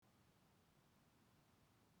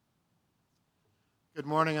Good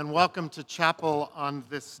morning and welcome to chapel on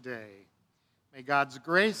this day. May God's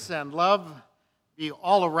grace and love be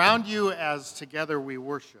all around you as together we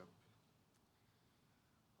worship.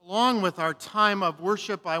 Along with our time of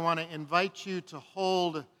worship, I want to invite you to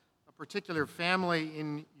hold a particular family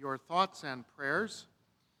in your thoughts and prayers.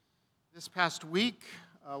 This past week,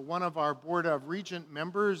 one of our Board of Regent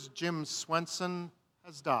members, Jim Swenson,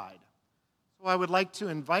 has died. So I would like to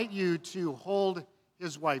invite you to hold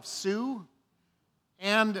his wife, Sue,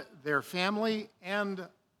 and their family and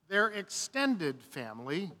their extended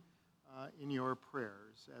family in your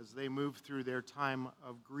prayers as they move through their time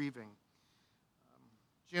of grieving.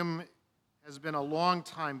 Jim has been a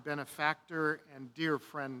longtime benefactor and dear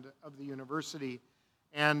friend of the university,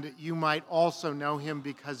 and you might also know him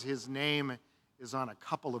because his name is on a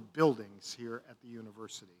couple of buildings here at the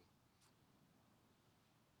university.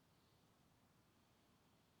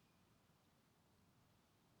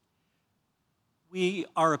 We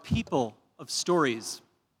are a people of stories,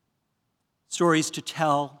 stories to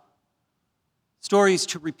tell, stories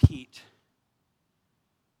to repeat.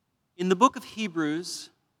 In the book of Hebrews,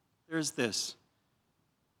 there's this: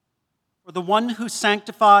 for the one who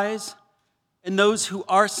sanctifies and those who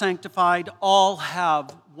are sanctified all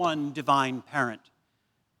have one divine parent.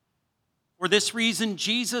 For this reason,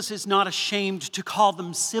 Jesus is not ashamed to call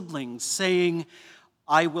them siblings, saying,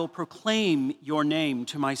 I will proclaim your name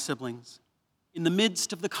to my siblings. In the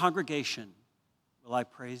midst of the congregation will I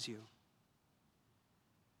praise you.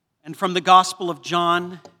 And from the Gospel of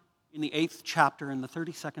John, in the 8th chapter, in the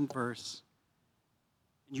 32nd verse,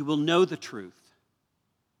 and you will know the truth,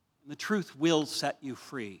 and the truth will set you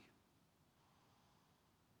free.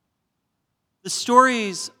 The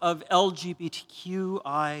stories of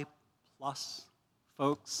LGBTQI+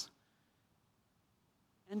 folks,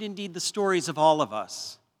 and indeed the stories of all of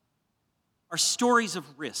us, are stories of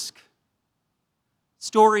risk.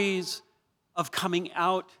 Stories of coming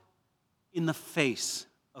out in the face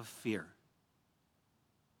of fear.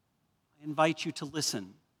 I invite you to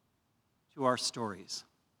listen to our stories.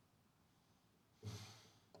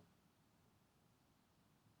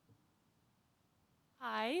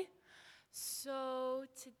 Hi. So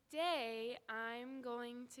today I'm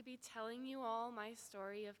going to be telling you all my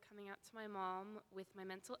story of coming out to my mom with my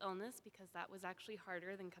mental illness, because that was actually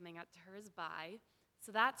harder than coming out to her as bi.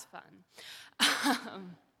 So that's fun.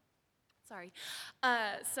 Sorry.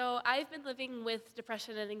 So I've been living with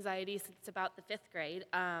depression and anxiety since about the 5th grade,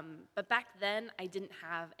 but back then I didn't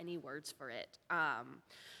have any words for it.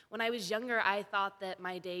 When I was younger, I thought that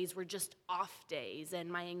my days were just off days,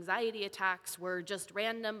 and my anxiety attacks were just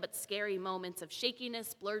random but scary moments of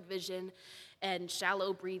shakiness, blurred vision, and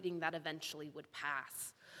shallow breathing that eventually would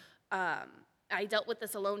pass. I dealt with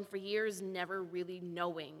this alone for years, never really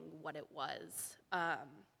knowing what it was.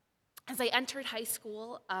 As I entered high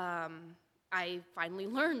school, I finally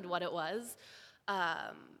learned what it was,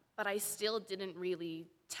 but I still didn't really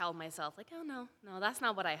tell myself, like, oh, no, that's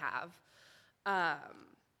not what I have.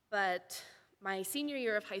 But my senior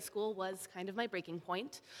year of high school was kind of my breaking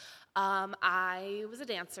point. I was a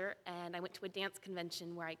dancer, and I went to a dance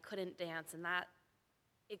convention where I couldn't dance, and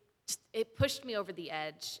it pushed me over the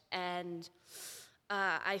edge, and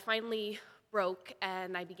I finally broke,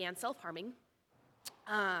 and I began self-harming.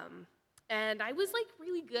 And I was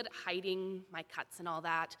really good at hiding my cuts and all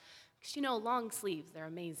that, because long sleeves, they're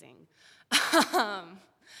amazing.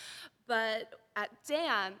 But at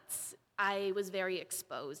dance, I was very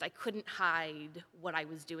exposed. I couldn't hide what I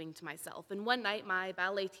was doing to myself. And one night, my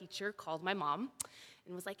ballet teacher called my mom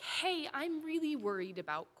and was like, hey, I'm really worried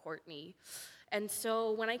about Courtney. And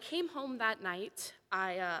so when I came home that night,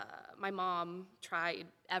 my mom tried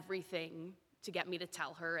everything to get me to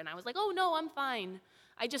tell her, and I was like, oh, no, I'm fine.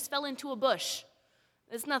 I just fell into a bush.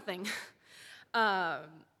 It's nothing.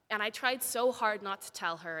 And I tried so hard not to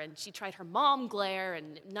tell her, and she tried her mom glare,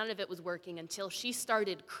 and none of it was working until she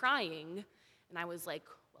started crying, and I was like,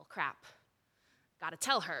 well, crap, gotta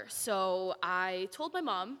tell her. So I told my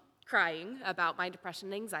mom, crying, about my depression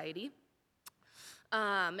and anxiety.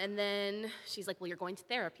 And then she's like, well, you're going to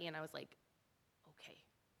therapy, and I was like, okay,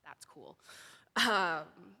 that's cool.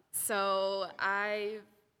 So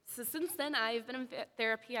since then, I've been in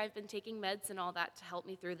therapy. I've been taking meds and all that to help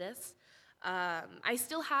me through this. I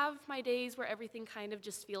still have my days where everything kind of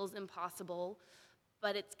just feels impossible,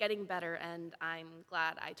 but it's getting better, and I'm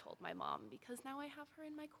glad I told my mom, because now I have her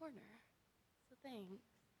in my corner. So thanks.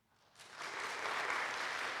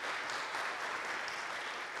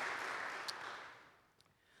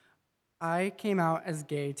 I came out as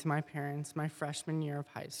gay to my parents my freshman year of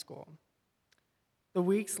high school. The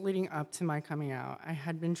weeks leading up to my coming out, I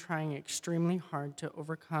had been trying extremely hard to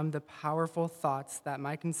overcome the powerful thoughts that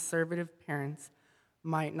my conservative parents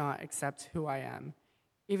might not accept who I am,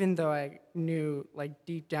 even though I knew, like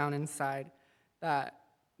deep down inside, that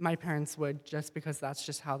my parents would, just because that's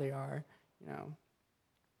just how they are, you know.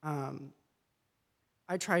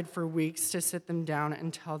 I tried for weeks to sit them down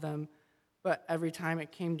and tell them, but every time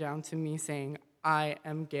it came down to me saying, I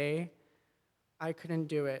am gay, I couldn't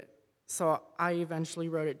do it. So I eventually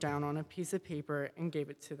wrote it down on a piece of paper and gave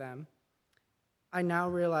it to them. I now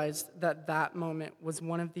realize that that moment was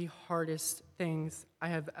one of the hardest things I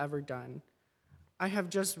have ever done. I have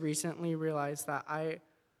just recently realized that I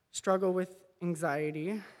struggle with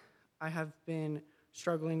anxiety. I have been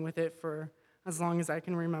struggling with it for as long as I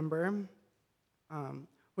can remember,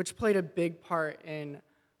 which played a big part in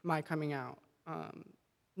my coming out.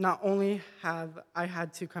 Not only have I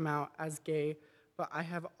had to come out as gay, but I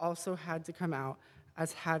have also had to come out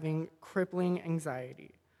as having crippling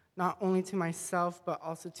anxiety, not only to myself, but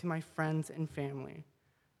also to my friends and family.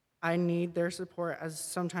 I need their support, as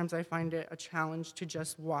sometimes I find it a challenge to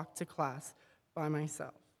just walk to class by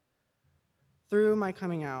myself. Through my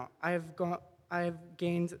coming out, I have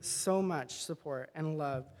gained so much support and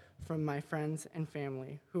love from my friends and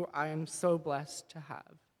family, who I am so blessed to have.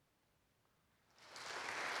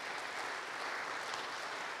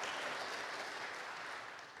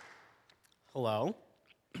 Hello.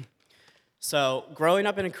 So, growing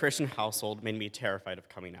up in a Christian household made me terrified of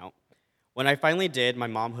coming out. When I finally did, my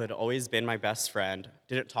mom, who had always been my best friend,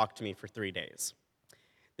 didn't talk to me for 3 days.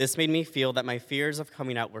 This made me feel that my fears of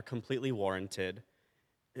coming out were completely warranted.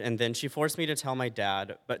 And then she forced me to tell my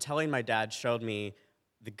dad, but telling my dad showed me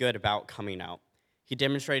the good about coming out. He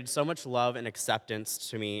demonstrated so much love and acceptance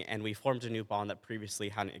to me, and we formed a new bond that previously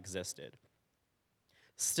hadn't existed.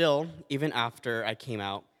 Still, even after I came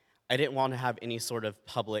out, I didn't want to have any sort of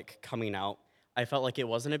public coming out. I felt like it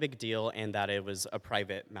wasn't a big deal and that it was a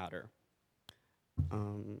private matter.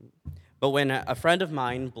 But when a friend of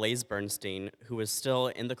mine, Blaze Bernstein, who was still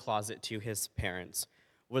in the closet to his parents,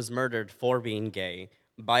 was murdered for being gay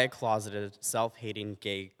by a closeted, self-hating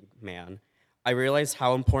gay man, I realized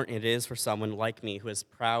how important it is for someone like me who is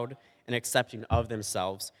proud and accepting of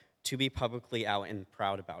themselves to be publicly out and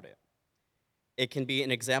proud about it. It can be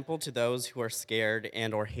an example to those who are scared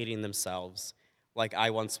and or hating themselves, like I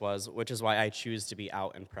once was, which is why I choose to be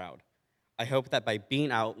out and proud. I hope that by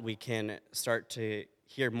being out, we can start to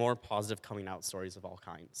hear more positive coming out stories of all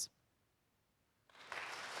kinds.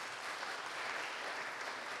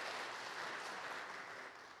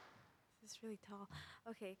 This is really tall.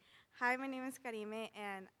 Okay. Hi, my name is Karime,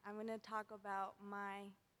 and I'm going to talk about my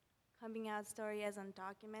coming out story as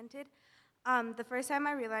undocumented. The first time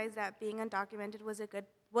I realized that being undocumented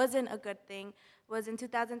wasn't a good thing was in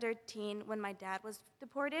 2013 when my dad was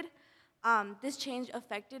deported. This change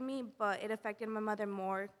affected me, but it affected my mother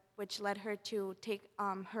more, which led her to take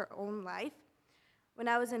her own life. When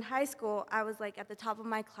I was in high school, I was like at the top of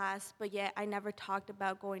my class, but yet I never talked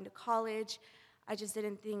about going to college. I just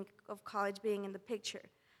didn't think of college being in the picture.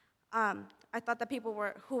 I thought that people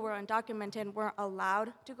who were undocumented weren't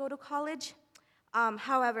allowed to go to college.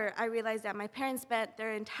 However, I realized that my parents spent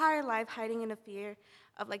their entire life hiding in a fear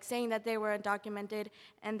of like saying that they were undocumented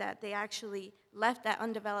and that they actually left that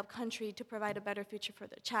undeveloped country to provide a better future for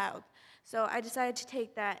their child. So I decided to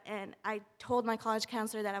take that, and I told my college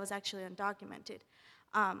counselor that I was actually undocumented.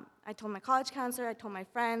 I told my college counselor, I told my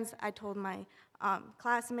friends, I told my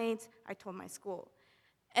classmates, I told my school.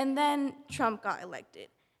 And then Trump got elected.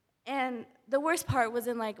 And the worst part was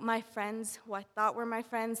in like my friends, who I thought were my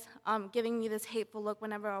friends, giving me this hateful look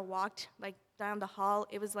whenever I walked like down the hall.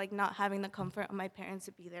 It was like not having the comfort of my parents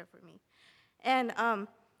to be there for me. And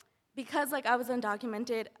because like I was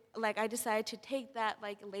undocumented, like I decided to take that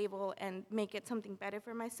like label and make it something better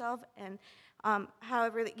for myself. And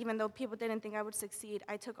however, even though people didn't think I would succeed,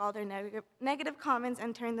 I took all their negative comments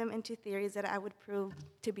and turned them into theories that I would prove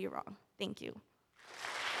to be wrong. Thank you.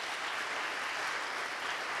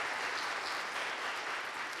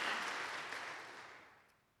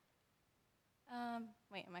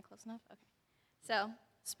 Wait, am I close enough? Okay. So,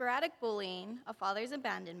 sporadic bullying, a father's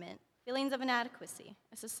abandonment, feelings of inadequacy,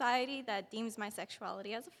 a society that deems my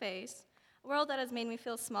sexuality as a phase, a world that has made me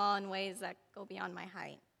feel small in ways that go beyond my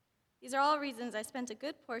height. These are all reasons I spent a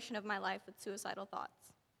good portion of my life with suicidal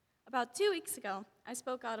thoughts. About 2 weeks ago, I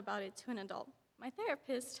spoke out about it to an adult, my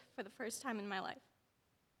therapist, for the first time in my life.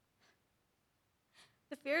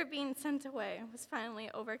 The fear of being sent away was finally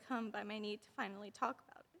overcome by my need to finally talk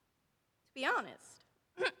about it. To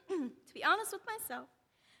be honest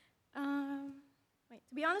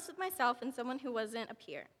with myself, and someone who wasn't a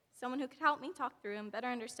peer, someone who could help me talk through and better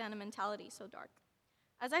understand a mentality so dark.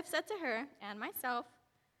 As I've said to her and myself,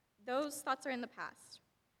 those thoughts are in the past.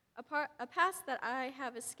 A past that I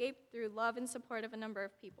have escaped through love and support of a number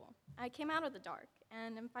of people. I came out of the dark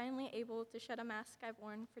and am finally able to shed a mask I've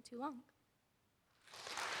worn for too long.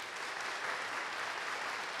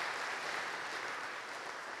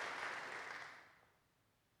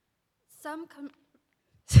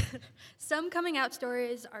 Some coming out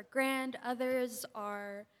stories are grand, others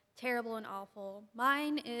are terrible and awful.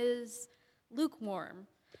 Mine is lukewarm.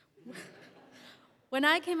 When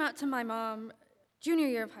I came out to my mom junior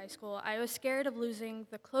year of high school, I was scared of losing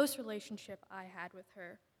the close relationship I had with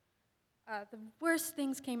her. The worst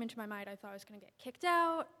things came into my mind. I thought I was going to get kicked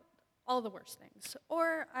out, all the worst things.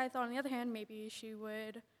 Or I thought, on the other hand, maybe she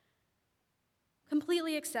would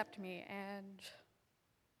completely accept me and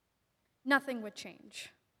nothing would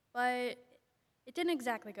change. But it didn't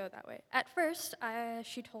exactly go that way. At first,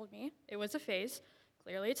 she told me it was a phase.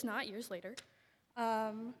 Clearly it's not, years later.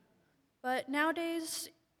 But nowadays,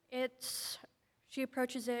 she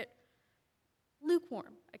approaches it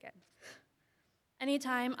lukewarm again.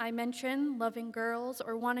 Anytime I mention loving girls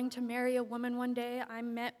or wanting to marry a woman one day,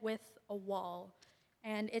 I'm met with a wall.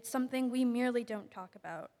 And it's something we merely don't talk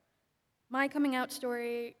about. My coming out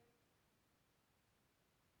story,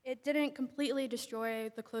 it didn't completely destroy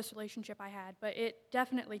the close relationship I had, but it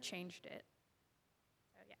definitely changed it.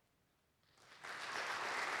 So, yeah.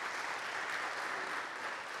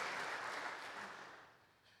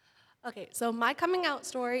 Okay, so my coming out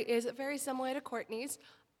story is very similar to Courtney's.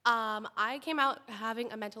 I came out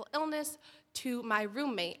having a mental illness to my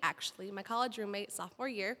roommate, actually, my college roommate, sophomore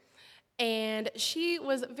year. And she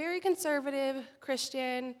was very conservative,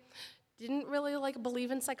 Christian, didn't really believe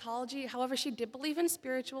in psychology. However, she did believe in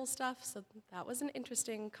spiritual stuff, so that was an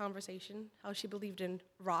interesting conversation, how she believed in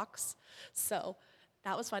rocks. So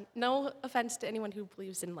that was fun. No offense to anyone who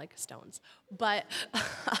believes in stones. But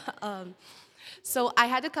so I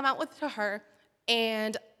had to come out to her,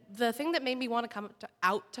 and the thing that made me want to come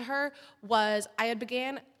out to her was I had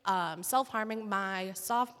began self-harming my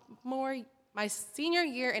senior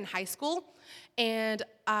year in high school, and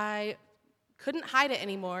I couldn't hide it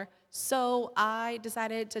anymore. So I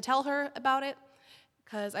decided to tell her about it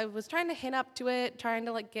because I was trying to hint up to it, trying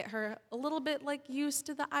to get her a little bit used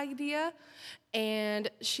to the idea. And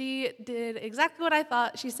she did exactly what I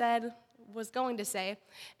thought she said was going to say.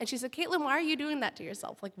 And she said, "Caitlin, why are you doing that to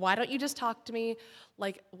yourself? Why don't you just talk to me?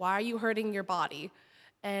 Why are you hurting your body?"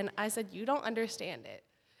 And I said, "You don't understand it."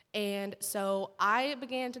 And so I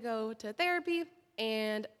began to go to therapy,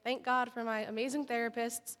 and thank God for my amazing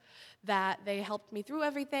therapists that they helped me through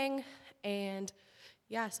everything. And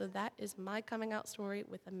yeah, so that is my coming out story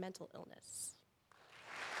with a mental illness.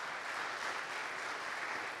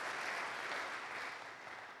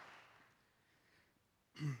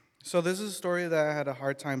 So this is a story that I had a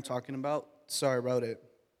hard time talking about, so I wrote it.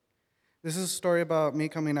 This is a story about me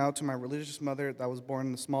coming out to my religious mother that was born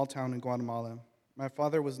in a small town in Guatemala. My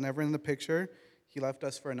father was never in the picture. He left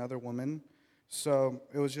us for another woman, so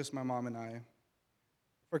it was just my mom and I.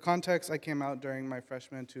 For context, I came out during my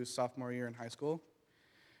freshman to sophomore year in high school.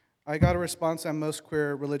 I got a response that most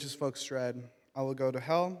queer religious folks dread. I will go to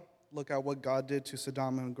hell, look at what God did to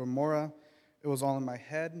Sodom and Gomorrah. It was all in my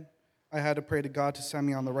head. I had to pray to God to set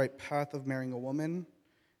me on the right path of marrying a woman.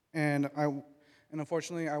 And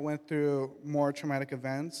unfortunately, I went through more traumatic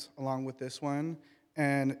events along with this one,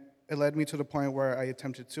 and it led me to the point where I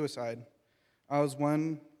attempted suicide. I was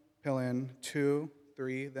 1 pill in, 2,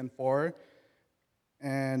 3, then 4,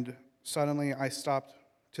 and suddenly I stopped.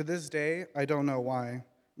 To this day, I don't know why.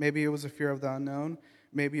 Maybe it was a fear of the unknown.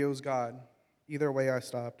 Maybe it was God. Either way, I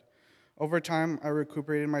stopped. Over time, I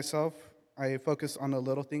recuperated myself. I focused on the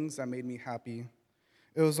little things that made me happy.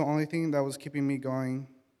 It was the only thing that was keeping me going.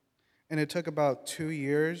 And it took about 2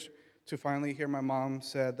 years to finally hear my mom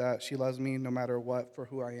said that she loves me no matter what for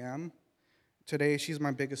who I am. Today, she's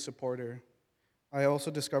my biggest supporter. I also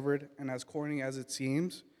discovered, and as corny as it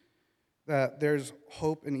seems, that there's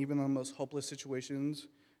hope in even the most hopeless situations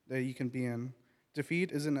that you can be in.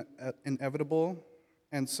 Defeat is inevitable,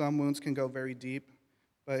 and some wounds can go very deep,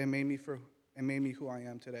 but it made me who I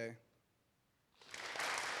am today.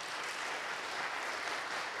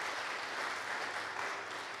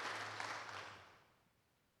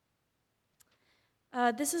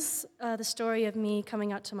 This is the story of me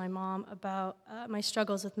coming out to my mom about my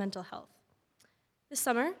struggles with mental health. This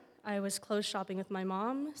summer, I was clothes shopping with my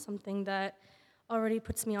mom, something that already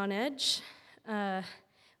puts me on edge.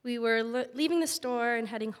 We were leaving the store and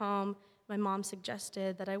heading home. My mom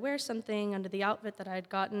suggested that I wear something under the outfit that I had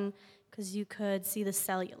gotten because you could see the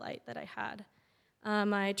cellulite that I had.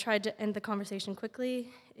 I tried to end the conversation quickly.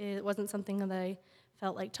 It wasn't something that I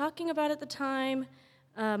felt like talking about at the time.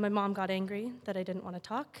 My mom got angry that I didn't want to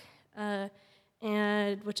talk,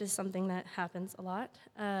 and which is something that happens a lot.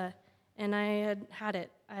 And I had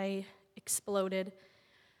it. I exploded.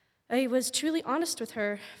 I was truly honest with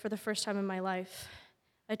her for the first time in my life.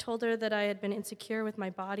 I told her that I had been insecure with my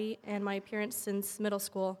body and my appearance since middle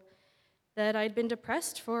school, that I'd been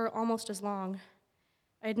depressed for almost as long.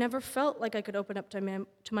 I had never felt like I could open up to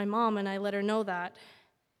my mom, and I let her know that.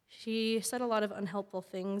 She said a lot of unhelpful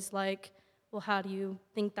things like, well, how do you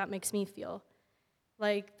think that makes me feel?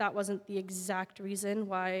 Like that wasn't the exact reason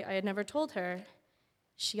why I had never told her.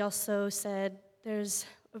 She also said, there's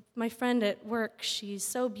my friend at work, she's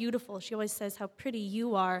so beautiful. She always says how pretty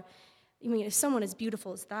you are. I mean, if someone as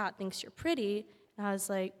beautiful as that thinks you're pretty, and I was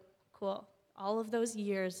like, cool. All of those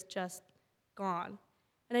years just gone.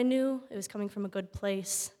 And I knew it was coming from a good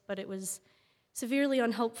place, but it was severely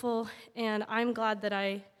unhelpful, and I'm glad that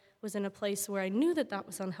I was in a place where I knew that that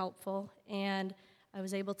was unhelpful, and I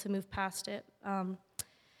was able to move past it.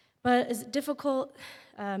 But as difficult,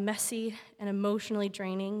 messy, and emotionally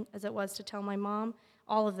draining as it was to tell my mom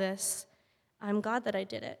all of this, I'm glad that I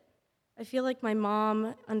did it. I feel like my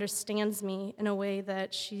mom understands me in a way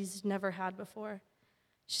that she's never had before.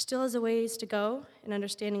 She still has a ways to go in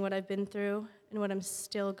understanding what I've been through and what I'm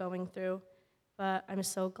still going through, but I'm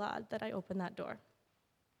so glad that I opened that door.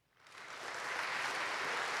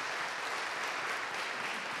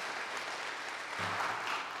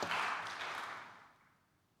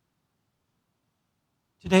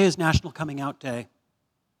 Today is National Coming Out Day.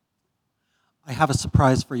 I have a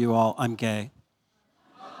surprise for you all. I'm gay.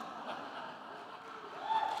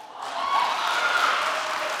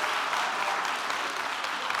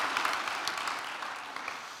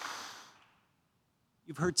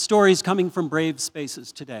 You've heard stories coming from brave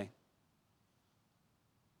spaces today.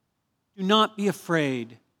 Do not be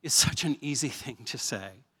afraid is such an easy thing to say.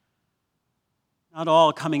 Not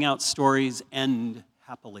all coming out stories end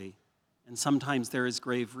happily, and sometimes there is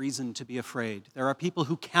grave reason to be afraid. There are people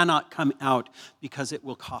who cannot come out because it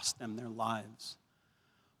will cost them their lives.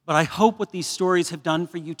 But I hope what these stories have done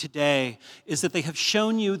for you today is that they have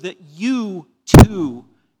shown you that you, too,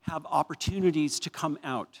 have opportunities to come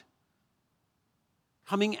out.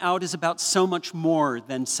 Coming out is about so much more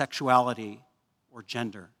than sexuality or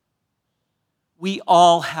gender. We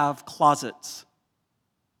all have closets,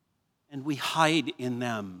 and we hide in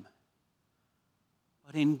them.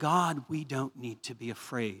 But in God, we don't need to be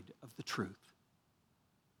afraid of the truth.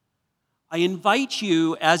 I invite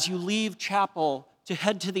you, as you leave chapel, to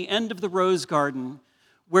head to the end of the Rose Garden,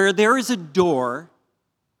 where there is a door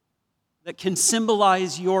that can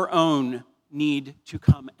symbolize your own need to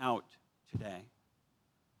come out today.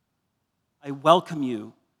 I welcome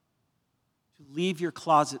you to leave your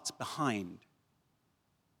closets behind,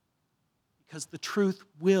 because the truth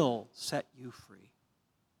will set you free.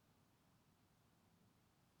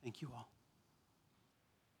 Thank you all.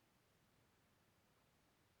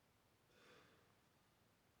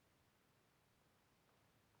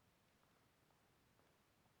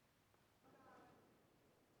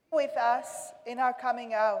 With us in our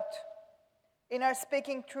coming out, in our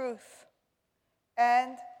speaking truth,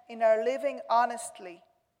 and in our living honestly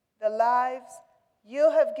the lives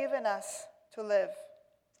you have given us to live.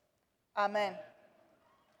 Amen.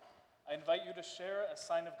 I invite you to share a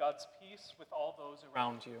sign of God's peace with all those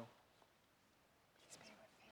around you.